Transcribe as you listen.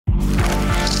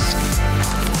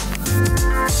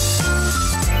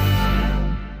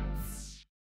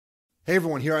Hey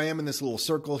everyone, here I am in this little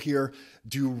circle here.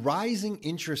 Do rising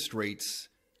interest rates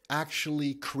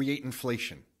actually create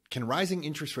inflation? Can rising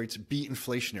interest rates be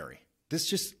inflationary?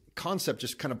 This concept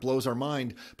just kind of blows our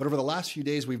mind. But over the last few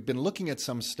days, we've been looking at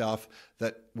some stuff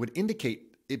that would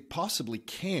indicate it possibly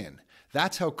can.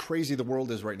 That's how crazy the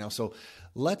world is right now. So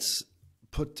let's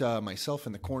put myself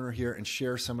in the corner here and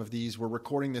share some of these. We're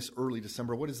recording this early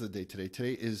December. What is the date today?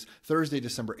 Today is Thursday,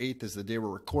 December 8th is the day we're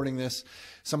recording this.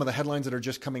 Some of the headlines that are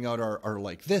just coming out are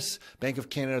like this. Bank of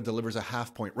Canada delivers a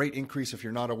half-point rate increase. If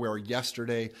you're not aware,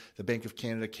 yesterday, the Bank of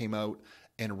Canada came out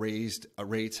and raised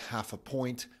rates half a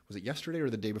point. Was it yesterday or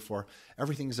the day before?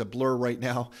 Everything's a blur right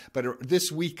now. But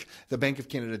this week, the Bank of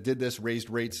Canada did this, raised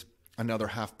rates another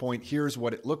half point. Here's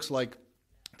what it looks like.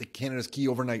 The Canada's key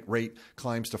overnight rate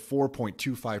climbs to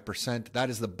 4.25%. That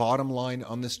is the bottom line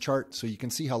on this chart. So you can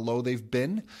see how low they've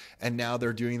been. And now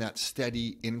they're doing that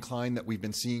steady incline that we've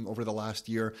been seeing over the last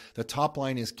year. The top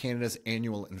line is Canada's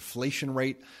annual inflation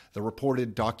rate, the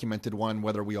reported documented one.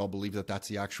 Whether we all believe that that's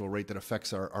the actual rate that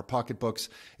affects our pocketbooks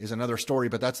is another story.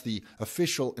 But that's the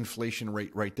official inflation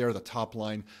rate right there, the top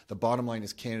line. The bottom line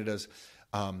is Canada's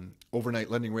overnight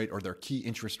lending rate, or their key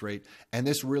interest rate. And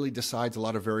this really decides a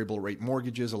lot of variable rate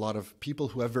mortgages. A lot of people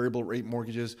who have variable rate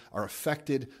mortgages are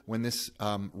affected when this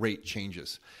rate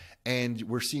changes. And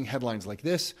we're seeing headlines like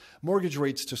this: mortgage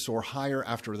rates to soar higher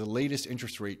after the latest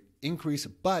interest rate increase,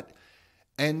 but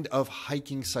end of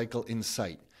hiking cycle in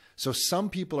sight. So some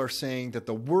people are saying that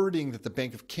the wording that the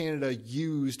Bank of Canada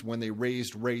used when they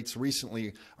raised rates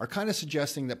recently are kind of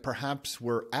suggesting that perhaps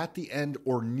we're at the end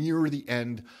or near the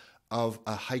end of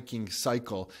a hiking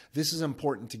cycle. This is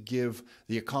important to give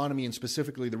the economy and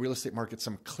specifically the real estate market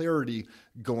some clarity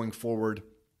going forward.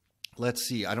 Let's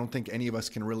see. I don't think any of us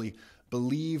can really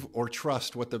believe or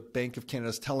trust what the Bank of Canada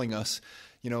is telling us.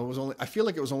 I feel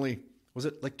like it was only, was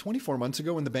it like 24 months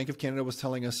ago when the Bank of Canada was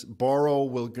telling us borrow,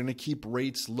 we're going to keep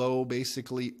rates low,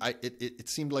 basically. It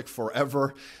seemed like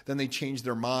forever. Then they changed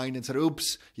their mind and said,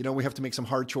 oops, we have to make some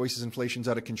hard choices. Inflation's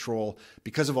out of control.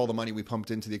 Because of all the money we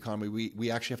pumped into the economy,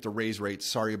 we actually have to raise rates.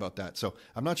 Sorry about that. So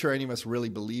I'm not sure any of us really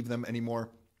believe them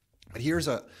anymore. But here's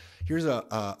a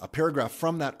paragraph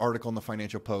from that article in the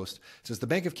Financial Post. It says, the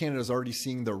Bank of Canada is already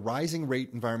seeing the rising rate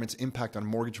environment's impact on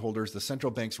mortgage holders. The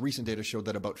central bank's recent data showed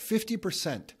that about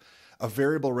 50% of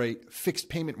variable rate fixed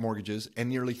payment mortgages and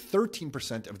nearly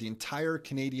 13% of the entire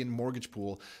Canadian mortgage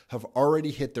pool have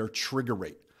already hit their trigger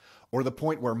rate, or the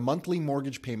point where monthly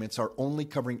mortgage payments are only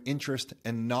covering interest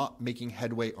and not making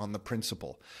headway on the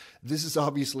principal. This is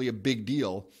obviously a big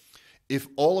deal. If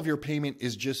all of your payment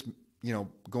is just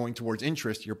going towards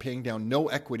interest, you're paying down no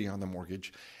equity on the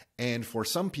mortgage. And for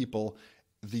some people,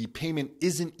 the payment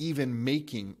isn't even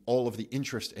making all of the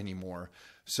interest anymore.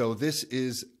 So this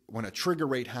is when a trigger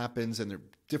rate happens, and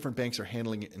different banks are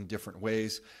handling it in different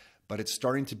ways, but it's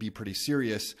starting to be pretty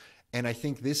serious. And I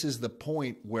think this is the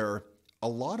point where a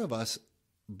lot of us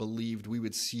believed we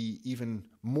would see even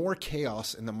more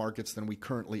chaos in the markets than we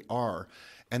currently are.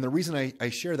 And the reason I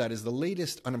share that is the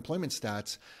latest unemployment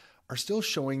stats are still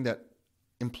showing that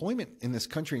employment in this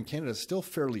country, in Canada, is still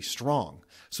fairly strong.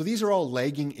 So these are all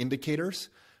lagging indicators.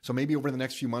 So maybe over the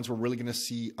next few months, we're really going to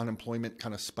see unemployment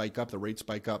kind of spike up, the rate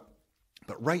spike up.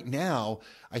 But right now,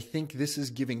 I think this is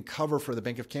giving cover for the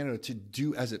Bank of Canada to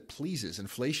do as it pleases.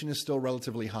 Inflation is still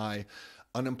relatively high.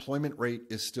 Unemployment rate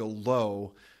is still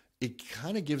low. It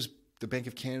kind of gives the Bank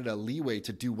of Canada leeway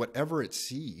to do whatever it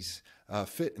sees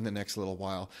fit in the next little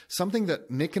while. Something that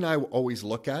Nick and I always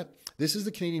look at, this is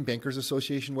the Canadian Bankers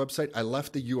Association website. I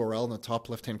left the URL in the top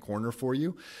left-hand corner for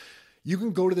you. You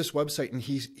can go to this website and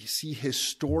see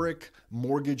historic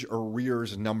mortgage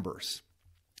arrears numbers.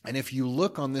 And if you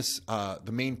look on this,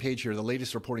 the main page here, the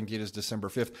latest reporting data is December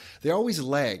 5th. They always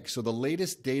lag. So the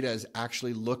latest data is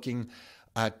actually looking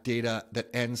at data that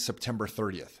ends September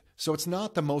 30th. So it's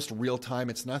not the most real time.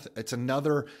 It's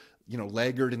another,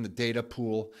 laggard in the data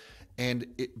pool. And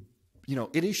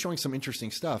it is showing some interesting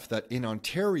stuff that in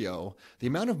Ontario, the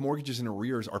amount of mortgages in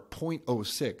arrears are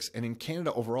 0.06, and in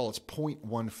Canada overall, it's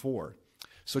 0.14.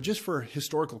 So just for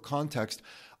historical context,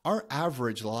 our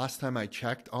average, the last time I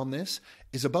checked on this,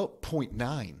 is about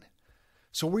 0.9.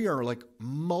 So we are like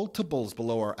multiples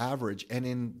below our average. And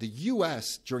in the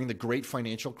US, during the great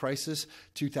financial crisis,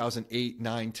 2008,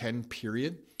 9, 10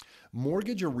 period,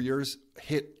 mortgage arrears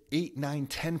hit 8, 9,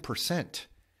 10%.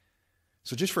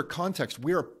 So just for context,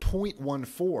 we are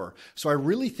 0.14. So I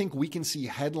really think we can see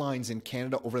headlines in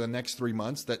Canada over the next 3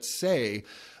 months that say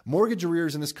mortgage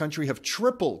arrears in this country have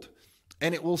tripled,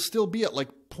 and it will still be at like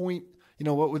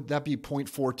what would that be,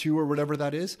 0.42 or whatever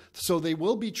that is? So they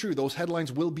will be true. Those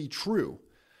headlines will be true.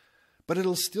 but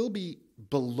it'll still be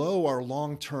below our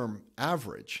long-term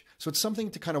average. So it's something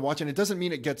to kind of watch. And it doesn't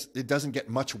mean it doesn't get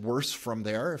much worse from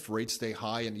there if rates stay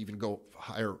high and even go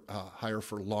higher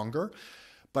for longer.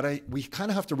 But we kind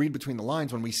of have to read between the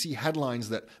lines when we see headlines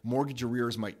that mortgage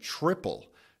arrears might triple.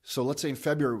 So let's say in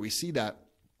February we see that.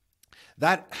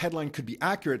 That headline could be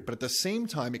accurate, but at the same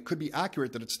time, it could be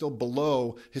accurate that it's still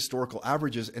below historical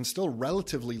averages and still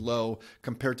relatively low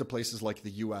compared to places like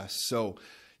the US. So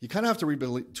you kind of have to read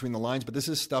between the lines, but this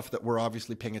is stuff that we're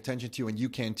obviously paying attention to, and you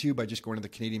can too by just going to the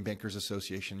Canadian Bankers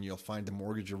Association. You'll find the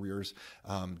mortgage arrears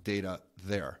data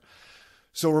there.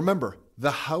 So remember,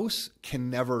 the house can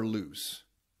never lose.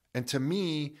 And to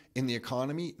me, in the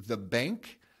economy, the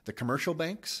bank, the commercial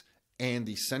banks, and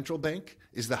the central bank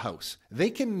is the house. They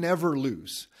can never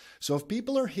lose. So if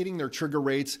people are hitting their trigger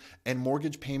rates and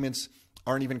mortgage payments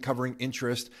aren't even covering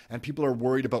interest, and people are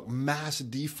worried about mass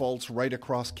defaults right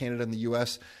across Canada and the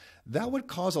US, that would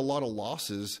cause a lot of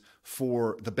losses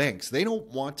for the banks. They don't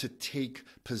want to take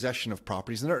possession of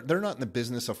properties. They're not in the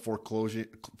business of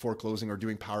foreclosing or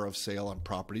doing power of sale on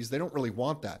properties. They don't really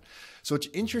want that. So it's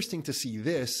interesting to see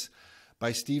this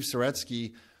by Steve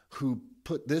Saretsky, who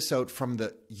put this out from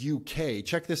the UK.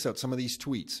 Check this out, some of these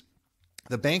tweets.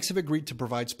 The banks have agreed to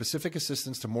provide specific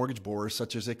assistance to mortgage borrowers,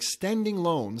 such as extending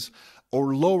loans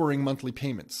or lowering monthly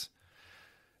payments.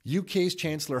 UK's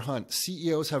Chancellor Hunt,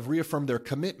 CEOs have reaffirmed their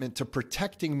commitment to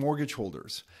protecting mortgage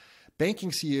holders.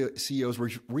 Banking CEOs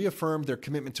reaffirmed their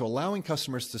commitment to allowing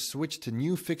customers to switch to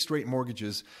new fixed-rate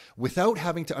mortgages without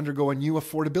having to undergo a new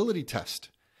affordability test.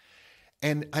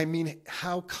 And I mean,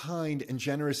 how kind and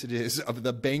generous it is of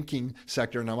the banking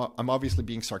sector, and I'm obviously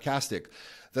being sarcastic,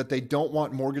 that they don't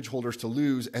want mortgage holders to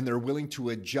lose, and they're willing to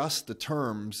adjust the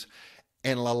terms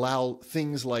and allow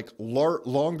things like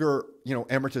longer,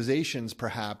 amortizations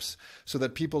perhaps, so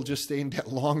that people just stay in debt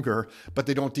longer, but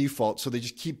they don't default. So they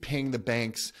just keep paying the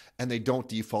banks and they don't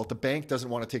default. The bank doesn't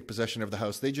want to take possession of the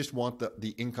house. They just want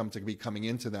the income to be coming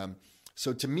into them.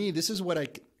 So to me, this is what I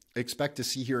expect to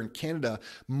see here in Canada,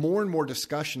 more and more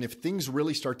discussion if things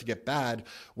really start to get bad,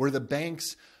 where the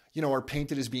banks, are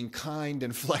painted as being kind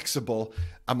and flexible.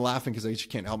 I'm laughing because I just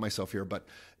can't help myself here, but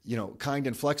kind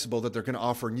and flexible, that they're going to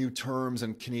offer new terms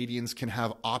and Canadians can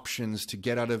have options to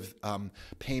get out of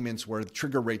payments where the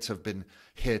trigger rates have been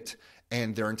hit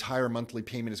and their entire monthly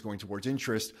payment is going towards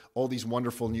interest. All these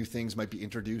wonderful new things might be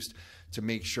introduced to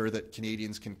make sure that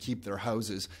Canadians can keep their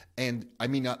houses. And I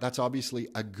mean, that's obviously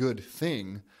a good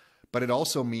thing, but it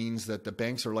also means that the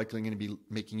banks are likely going to be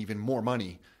making even more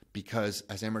money because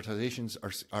as amortizations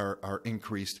are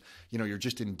increased, you're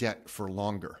just in debt for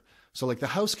longer. So like the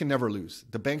house can never lose.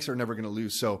 The banks are never going to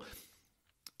lose. So,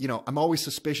 I'm always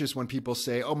suspicious when people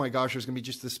say, oh my gosh, there's going to be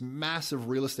just this massive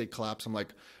real estate collapse. I'm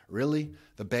like, really?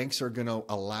 The banks are going to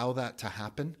allow that to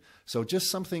happen? So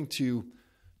just something to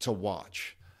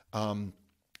watch. And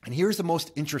here's the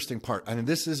most interesting part. And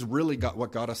this is really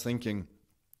what got us thinking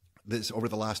this over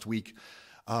the last week.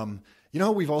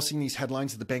 We've all seen these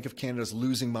headlines that the Bank of Canada is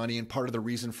losing money, and part of the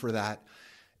reason for that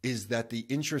is that the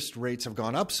interest rates have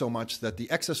gone up so much that the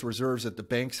excess reserves that the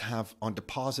banks have on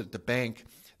deposit at the bank,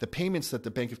 the payments that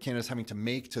the Bank of Canada is having to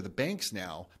make to the banks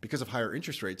now because of higher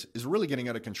interest rates is really getting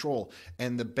out of control.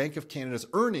 And the Bank of Canada's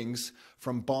earnings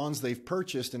from bonds they've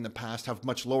purchased in the past have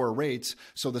much lower rates.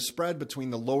 So the spread between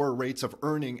the lower rates of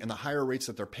earning and the higher rates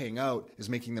that they're paying out is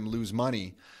making them lose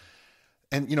money.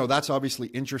 And, that's obviously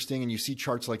interesting. And you see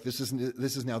charts like this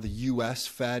is now the US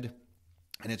Fed,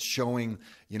 and it's showing,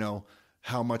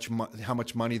 how much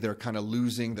money they're kind of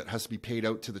losing that has to be paid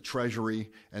out to the Treasury.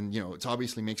 And, it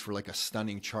obviously makes for like a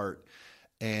stunning chart.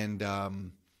 And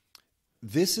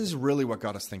this is really what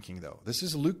got us thinking, though. This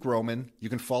is Luke Gromen. You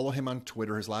can follow him on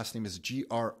Twitter. His last name is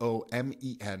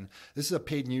Gromen. This is a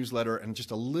paid newsletter and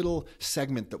just a little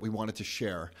segment that we wanted to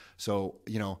share. So,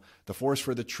 The Forest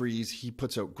for the Trees, he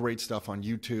puts out great stuff on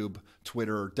YouTube,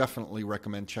 Twitter. Definitely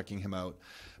recommend checking him out.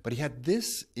 But he had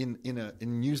this in a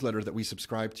newsletter that we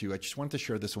subscribe to. I just wanted to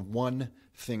share this one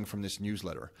thing from this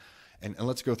newsletter. And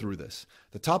let's go through this.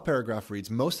 The top paragraph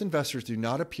reads, most investors do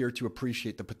not appear to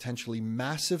appreciate the potentially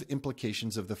massive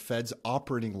implications of the Fed's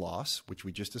operating loss, which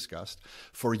we just discussed,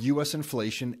 for U.S.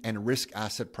 inflation and risk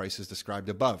asset prices described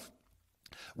above,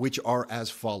 which are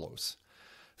as follows.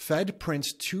 Fed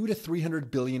prints $200 to $300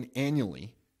 billion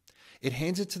annually. It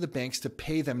hands it to the banks to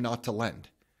pay them not to lend.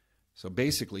 So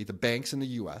basically, the banks in the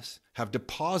U.S. have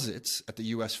deposits at the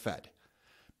U.S. Fed.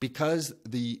 Because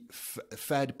the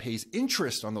Fed pays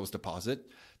interest on those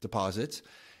deposits,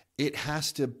 it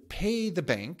has to pay the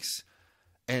banks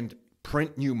and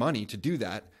print new money to do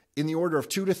that in the order of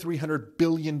 $200 to $300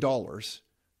 billion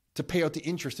to pay out the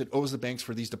interest it owes the banks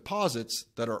for these deposits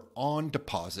that are on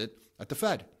deposit at the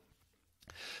Fed.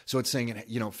 So it's saying,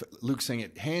 Luke's saying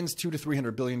it hands $200 to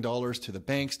 $300 billion to the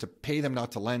banks to pay them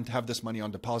not to lend, to have this money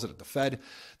on deposit at the Fed.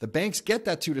 The banks get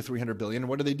that $200 to $300 billion. And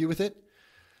what do they do with it?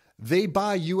 They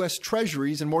buy U.S.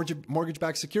 treasuries and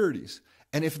mortgage-backed securities.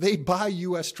 And if they buy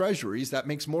U.S. treasuries, that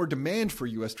makes more demand for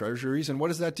U.S. treasuries. And what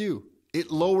does that do? It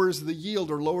lowers the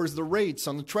yield or lowers the rates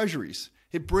on the treasuries.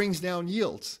 It brings down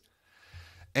yields.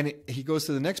 And he goes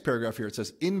to the next paragraph here. It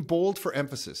says, in bold for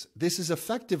emphasis, this is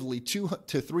effectively $200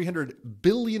 to $300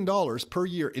 billion per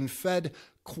year in Fed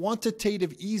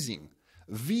quantitative easing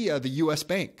via the U.S.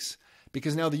 banks,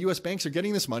 because now the U.S. banks are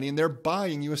getting this money and they're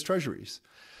buying U.S. treasuries.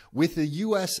 With the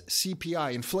U.S.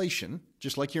 CPI inflation,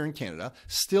 just like here in Canada,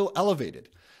 still elevated,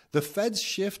 the Fed's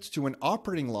shift to an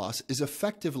operating loss is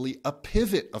effectively a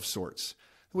pivot of sorts.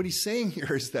 What he's saying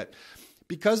here is that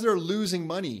because they're losing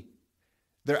money,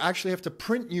 they actually have to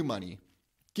print new money,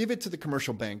 give it to the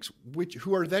commercial banks,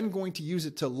 who are then going to use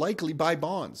it to likely buy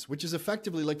bonds, which is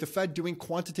effectively like the Fed doing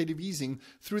quantitative easing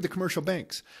through the commercial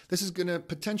banks. This is going to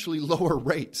potentially lower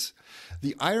rates.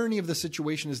 The irony of the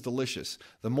situation is delicious.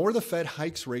 The more the Fed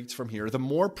hikes rates from here, the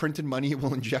more printed money it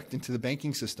will inject into the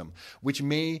banking system, which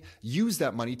may use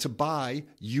that money to buy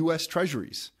U.S.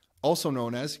 treasuries, also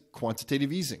known as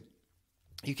quantitative easing.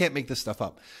 You can't make this stuff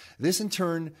up. This in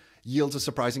turn yields a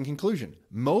surprising conclusion.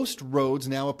 Most roads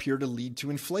now appear to lead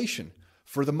to inflation,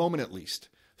 for the moment at least.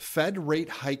 Fed rate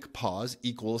hike pause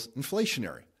equals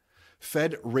inflationary.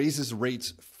 Fed raises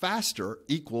rates faster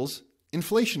equals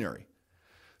inflationary.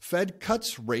 Fed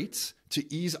cuts rates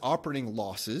to ease operating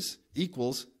losses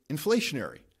equals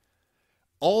inflationary.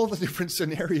 All the different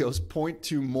scenarios point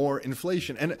to more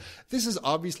inflation. And this is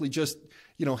obviously just,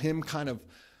 him kind of,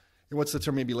 what's the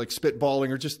term, maybe like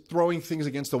spitballing or just throwing things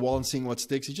against the wall and seeing what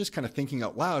sticks. He's just kind of thinking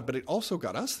out loud, but it also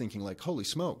got us thinking like, holy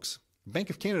smokes, Bank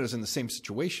of Canada is in the same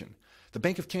situation. The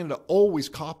Bank of Canada always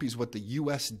copies what the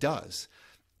U.S. does.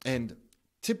 And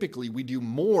typically we do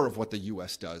more of what the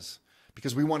U.S. does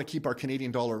because we want to keep our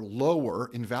Canadian dollar lower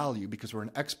in value because we're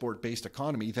an export-based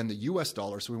economy than the U.S.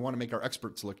 dollar. So we want to make our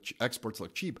exports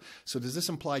look cheap. So does this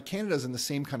imply Canada's in the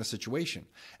same kind of situation?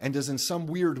 And does in some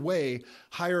weird way,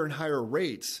 higher and higher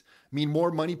rates mean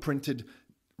more money printing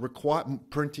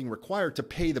required to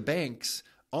pay the banks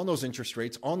on those interest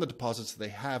rates, on the deposits that they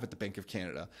have at the Bank of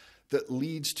Canada, that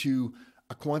leads to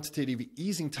a quantitative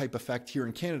easing type effect here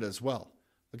in Canada as well?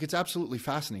 Like, it's absolutely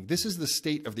fascinating. This is the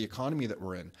state of the economy that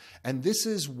we're in. And this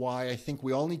is why I think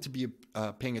we all need to be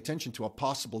paying attention to a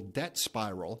possible debt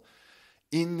spiral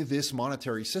in this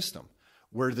monetary system,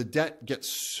 where the debt gets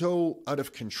so out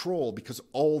of control because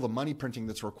all the money printing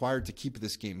that's required to keep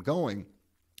this game going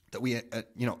that we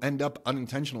end up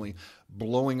unintentionally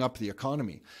blowing up the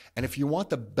economy. And if you want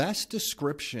the best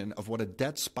description of what a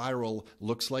debt spiral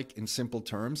looks like in simple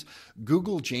terms,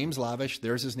 Google James Lavish.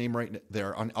 There's his name right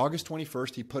there. On August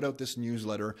 21st, he put out this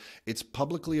newsletter. It's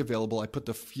publicly available. I put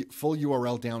the full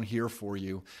URL down here for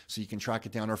you so you can track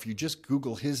it down. Or if you just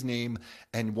Google his name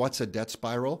and what's a debt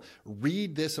spiral,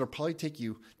 read this. It'll probably take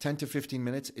you 10 to 15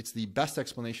 minutes. It's the best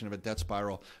explanation of a debt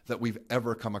spiral that we've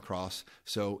ever come across.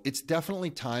 So it's definitely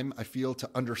time, I feel, to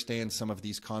understand some of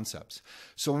these concepts.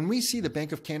 So when we see the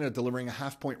Bank of Canada delivering a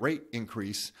half-point rate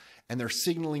increase and they're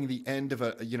signaling the end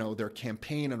of their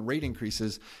campaign on rate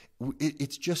increases,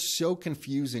 it's just so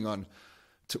confusing on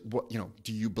what,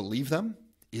 do you believe them?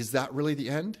 Is that really the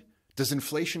end? Does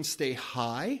inflation stay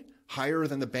higher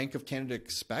than the Bank of Canada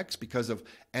expects because of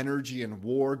energy and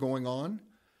war going on?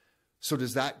 So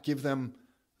does that give them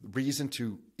reason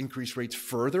to increase rates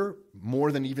further,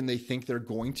 more than even they think they're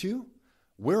going to?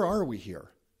 Where are we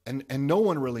here? And no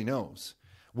one really knows.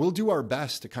 We'll do our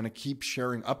best to kind of keep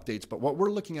sharing updates, but what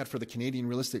we're looking at for the Canadian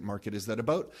real estate market is that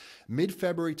about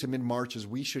mid-February to mid-March is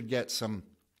we should get some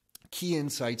key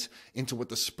insights into what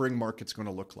the spring market's going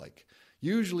to look like.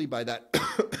 Usually by that,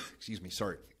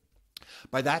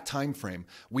 by that time frame,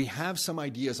 we have some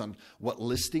ideas on what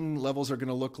listing levels are going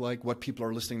to look like, what people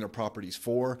are listing their properties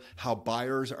for, how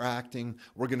buyers are acting.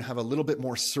 We're going to have a little bit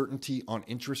more certainty on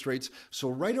interest rates. So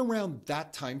right around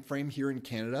that time frame here in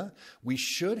Canada, we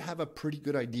should have a pretty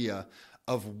good idea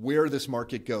of where this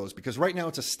market goes, because right now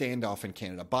it's a standoff in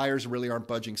Canada. Buyers really aren't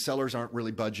budging. Sellers aren't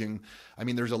really budging. I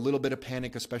mean, there's a little bit of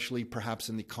panic, especially perhaps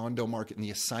in the condo market, in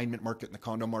the assignment market, in the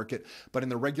condo market. But in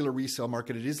the regular resale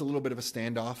market, it is a little bit of a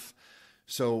standoff.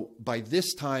 So by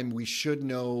this time, we should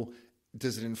know,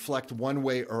 does it inflect one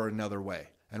way or another way?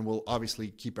 And we'll obviously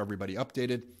keep everybody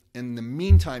updated. In the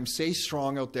meantime, stay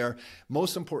strong out there.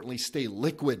 Most importantly, stay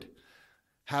liquid.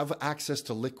 Have access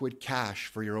to liquid cash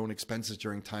for your own expenses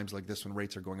during times like this when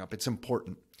rates are going up. It's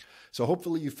important. So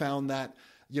hopefully you found that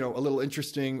a little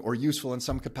interesting or useful in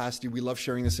some capacity, we love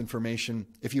sharing this information.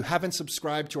 If you haven't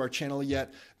subscribed to our channel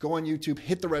yet, go on YouTube,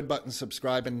 hit the red button,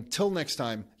 subscribe. And until next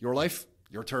time, your life,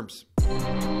 your terms.